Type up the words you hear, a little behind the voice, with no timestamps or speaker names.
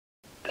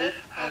This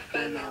has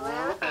been a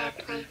Little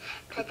Airplane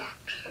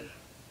production.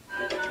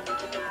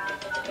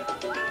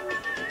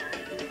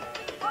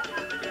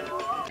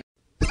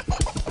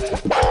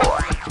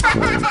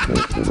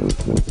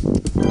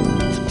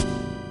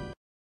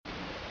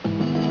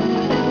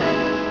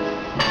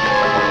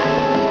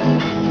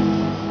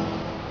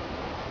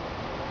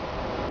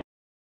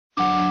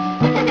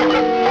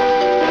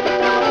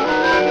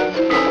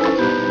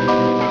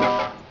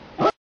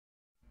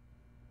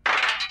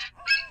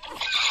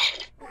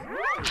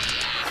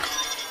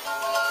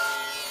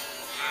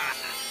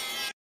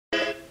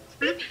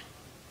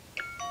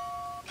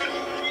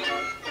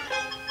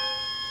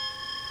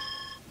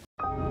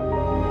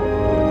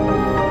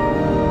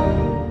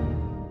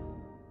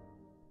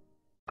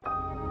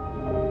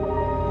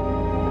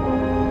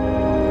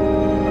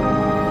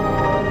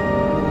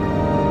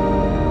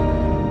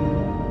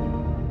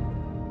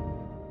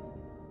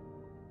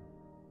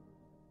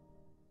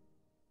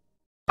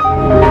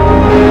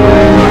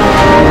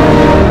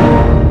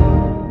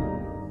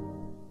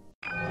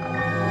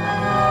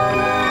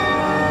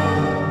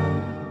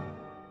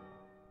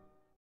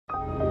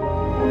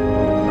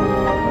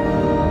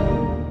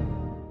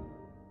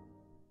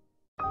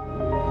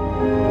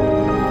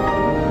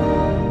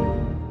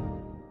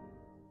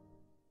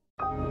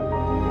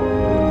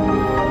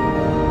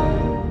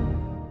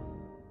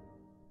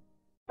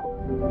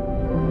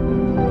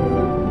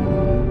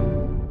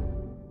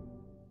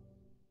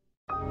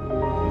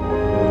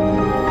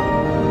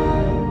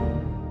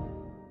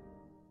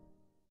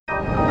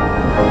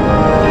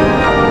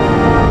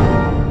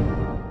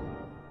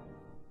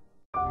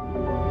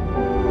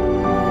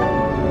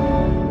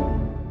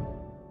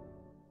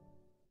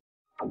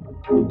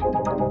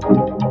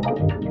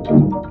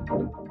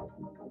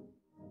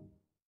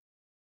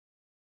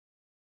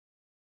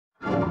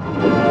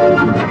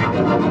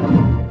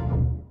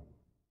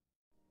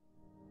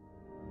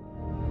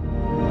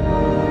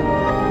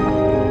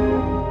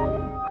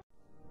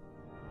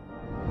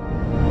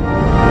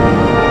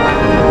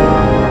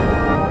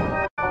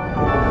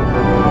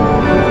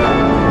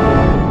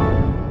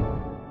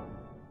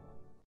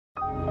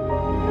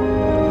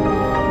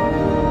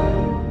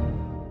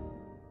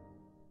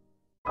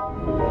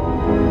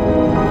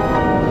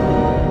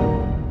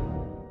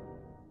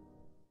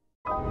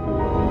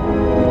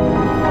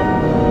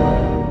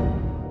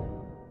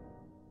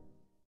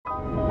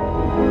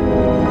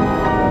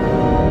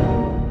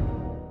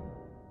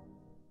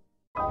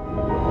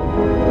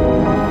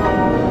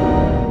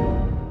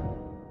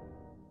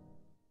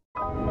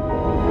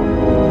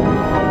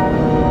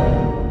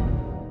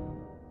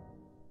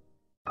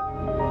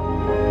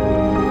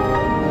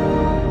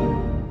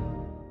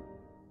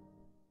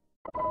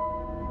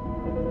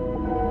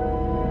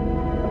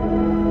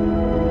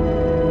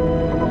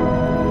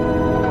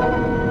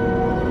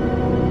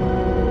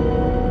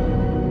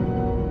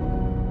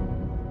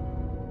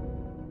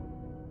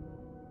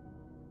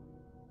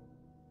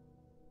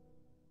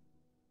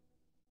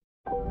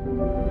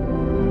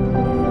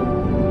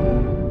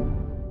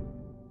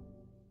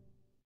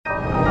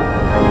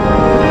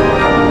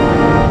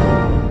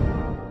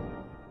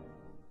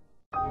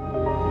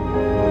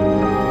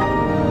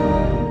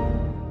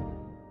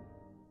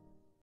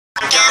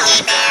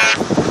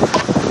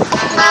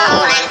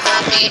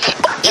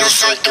 Yo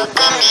soy tu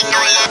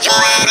gominola, yo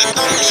eres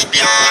tu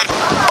bear.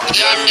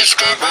 Yannis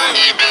ka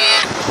bunny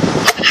bear.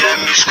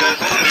 Yannis ka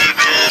bunny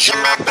bear.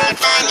 You're my big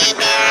funny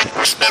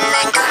bear. Spin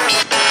my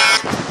gummy bear.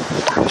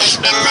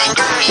 Spin my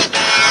gummy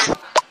bear.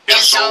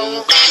 You're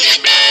so gummy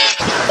bear.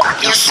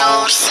 You're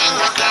so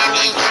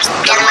single-gummy.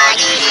 You're my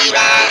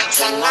bear.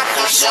 Sing up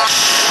the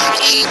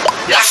shit.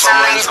 Your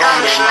someone's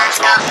gummy, let's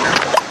go.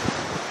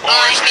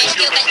 Orange means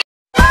stupid.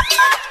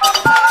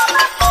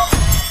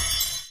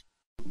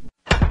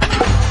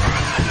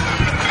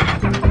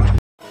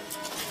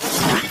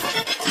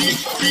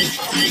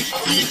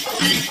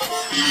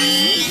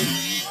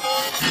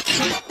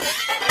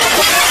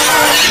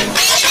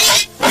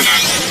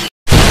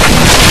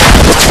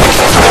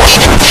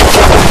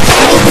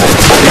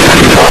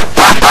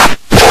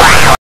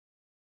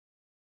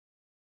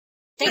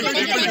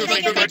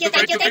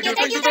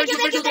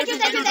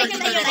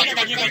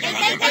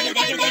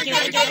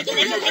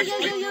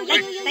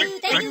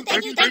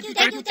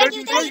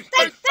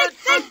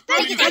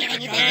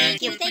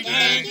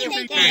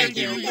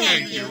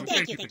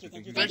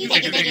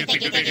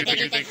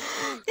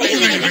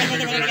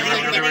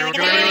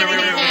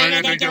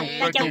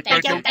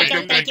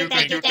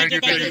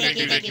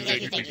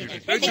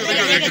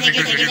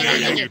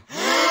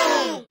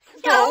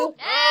 No.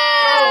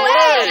 No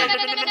way.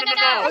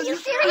 Are you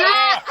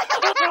serious?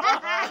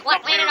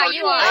 What planet are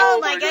you on? Oh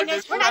my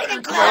goodness, we're not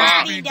even close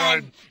to being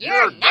done.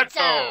 You're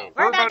nutso.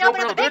 We're about to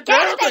open up the big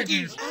can of thank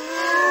yous.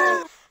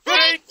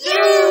 Thank you.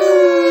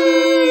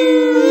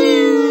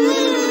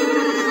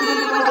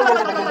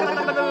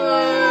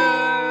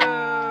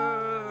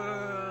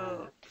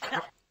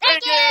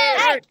 Thank you.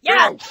 Thank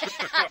you.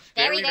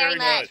 Very, very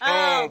much.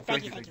 Oh,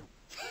 thank you.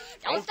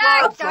 Don't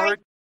start. I'm sorry.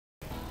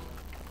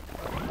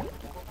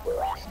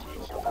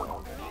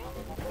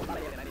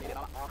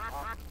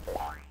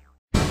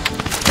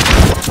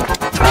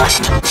 Look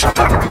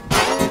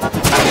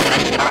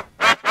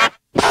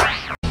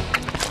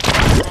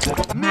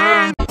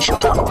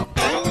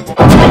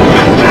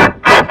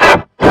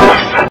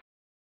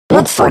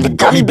for the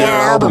Gummy Bear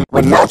album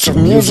with lots of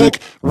music,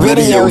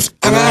 videos,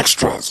 and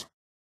extras.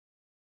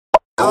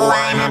 Oh,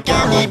 I'm a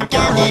gummy,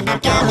 gummy,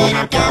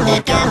 gummy, gummy,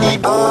 gummy.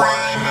 Oh,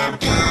 I'm a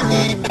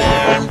gummy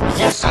bear.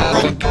 Yes,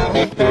 I'm a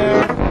gummy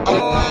bear.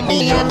 Oh, I'm a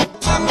yummy,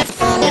 yummy,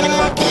 funny,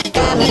 lucky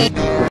gummy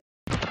bear.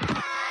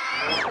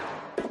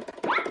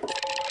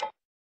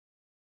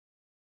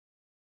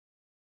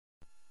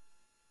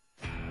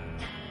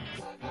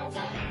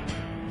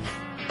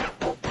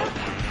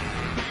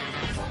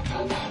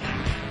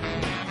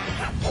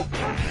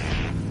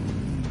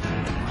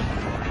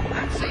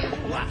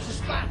 Lots of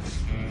spots,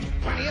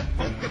 plenty of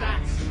polka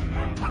dots.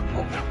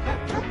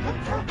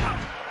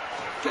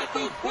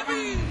 Catchy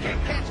flurry,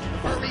 can't catch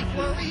furry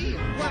flurry,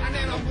 running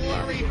in a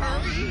blurry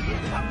hurry.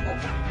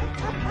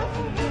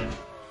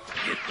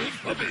 Get this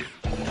puppy.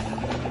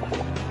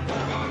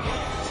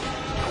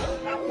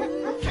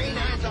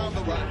 Canines on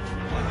the run.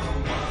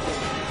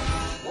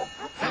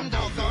 Them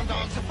doggone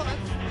dogs are fun.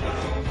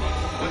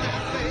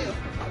 Without fail,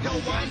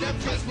 you'll wind up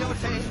chasing your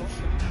tail.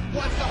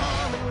 What's the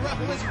harm in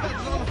rubbing his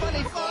feathers on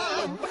funny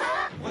fun?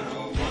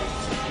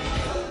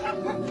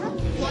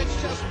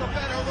 Life's just a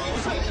better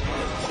rosy.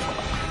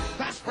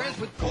 Fast friends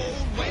with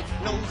cold, wet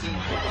nosy.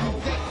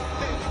 Thick,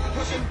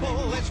 pushing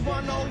bull, it's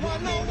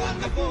 101,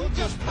 wonderful,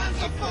 just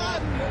tons of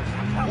fun.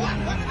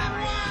 One,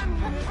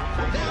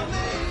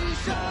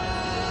 Dalmatian.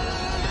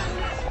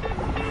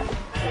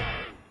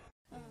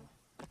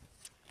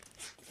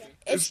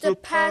 It's the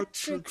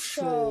Patrick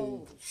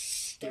Show.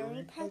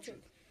 Starring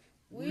Patrick.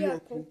 We are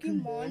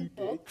Pokemon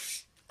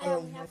books. I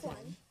only have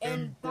one.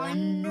 And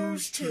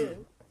binders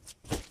too.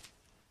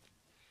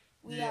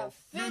 We have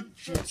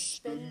fidget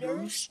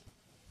spinners.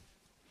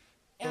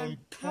 And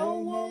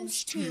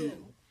pillows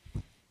too.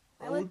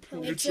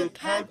 It's a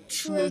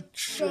Patrick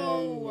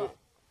Show.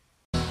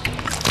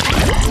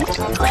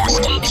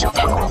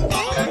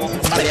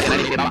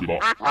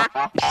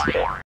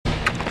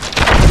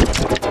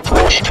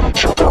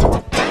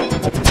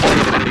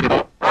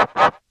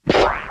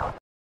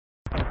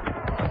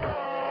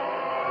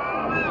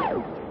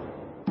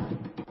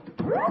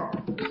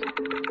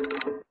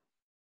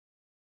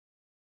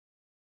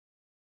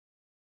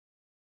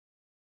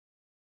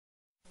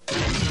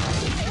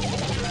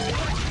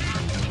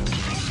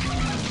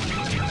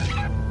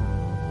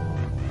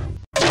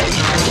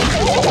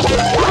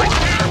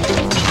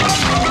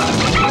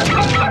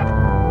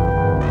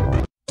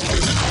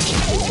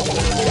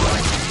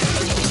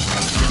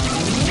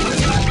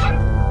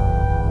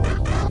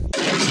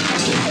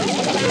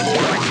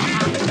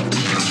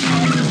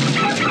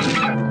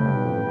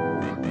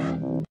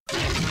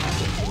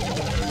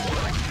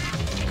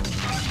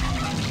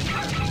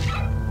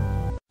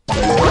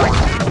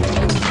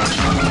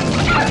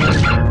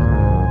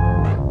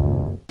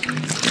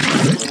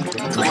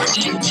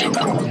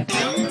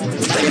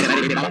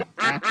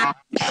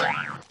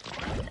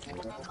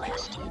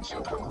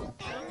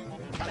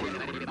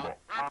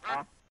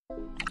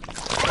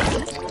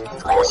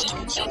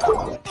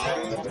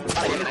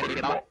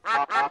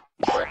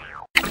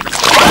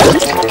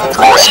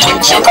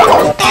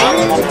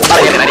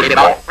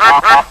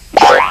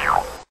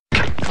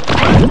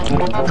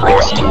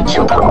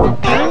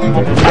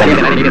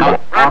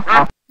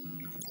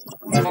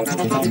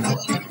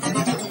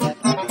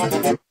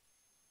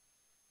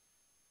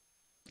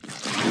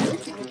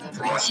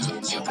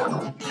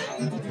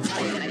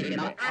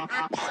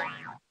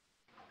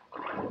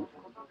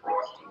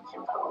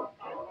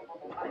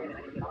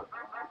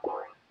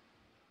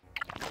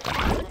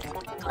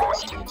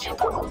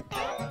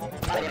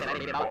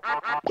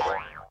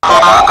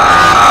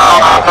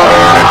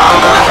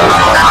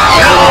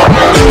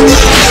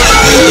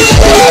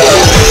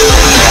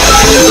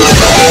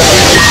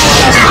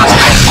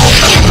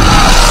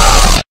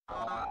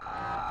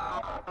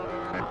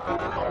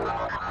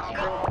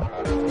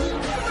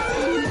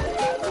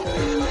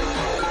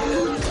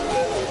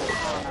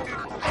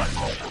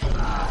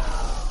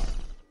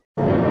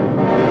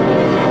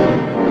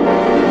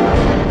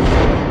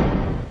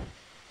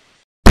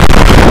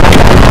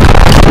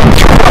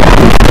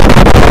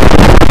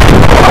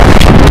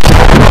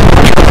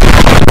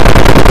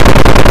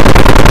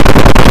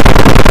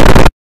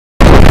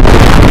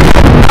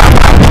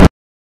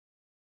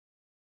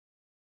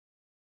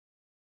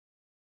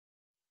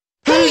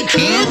 Hey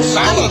kids,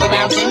 follow the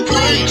mountain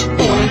plate.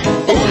 Oink,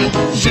 oink,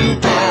 shoe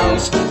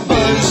pals.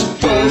 Buzz,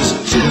 buzz,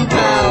 shoe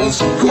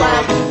pals.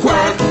 Quack,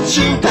 quack,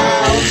 shoe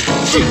pals.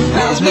 Shoe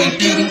pals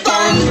make eating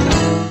fun.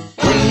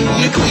 When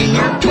you clean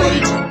your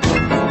plate,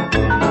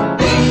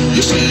 when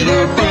you see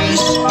their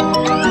face.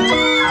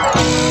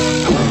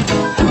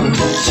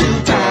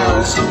 Shoe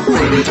pals,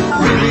 ribbit,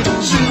 ribbit,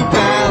 shoe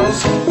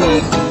pals.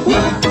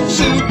 What,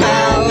 shoe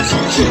pals.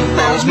 Shoe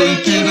pals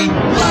make eating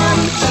fun.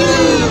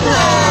 Shoe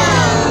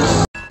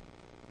pals.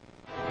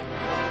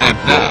 And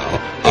now,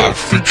 our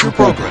feature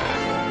program.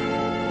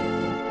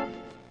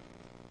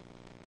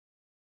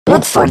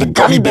 Look for for the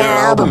Gummy Bear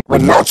album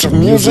with lots of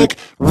music,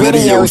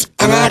 videos,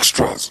 and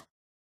extras.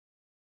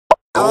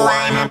 Oh,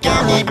 I'm a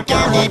gummy,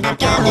 gummy,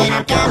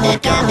 gummy, gummy,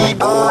 gummy.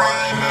 Oh,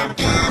 I'm a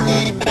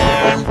gummy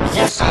bear.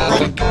 Yes,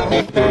 I'm a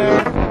gummy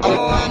bear.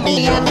 Oh, I'm a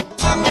yummy,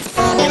 yummy,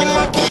 funny,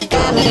 lucky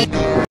gummy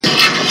bear.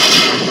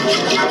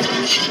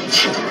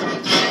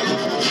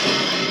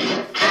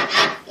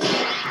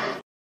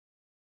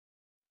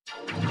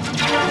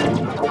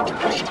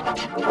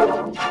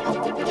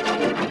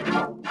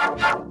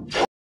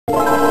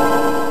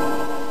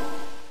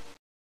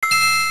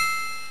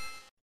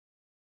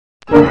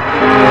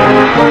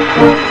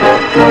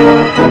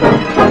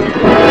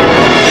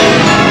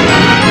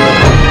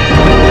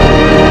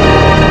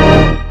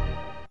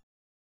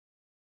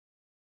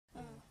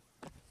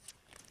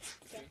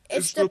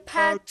 It's the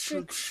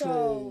Patrick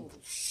Show,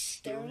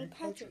 starring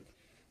Patrick.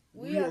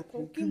 We are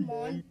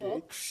Pokemon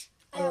books.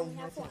 I only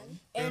have one.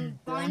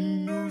 And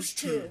binders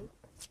too.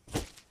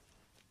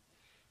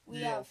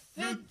 We have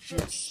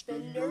fidget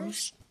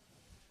spinners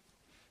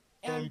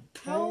and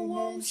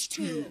pillows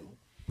too.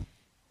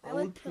 I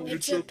would pillow.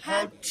 It's a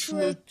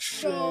Patrick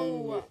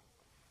Show.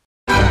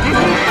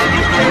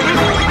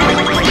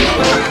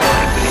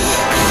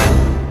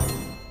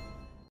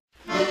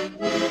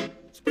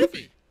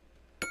 Spiffy.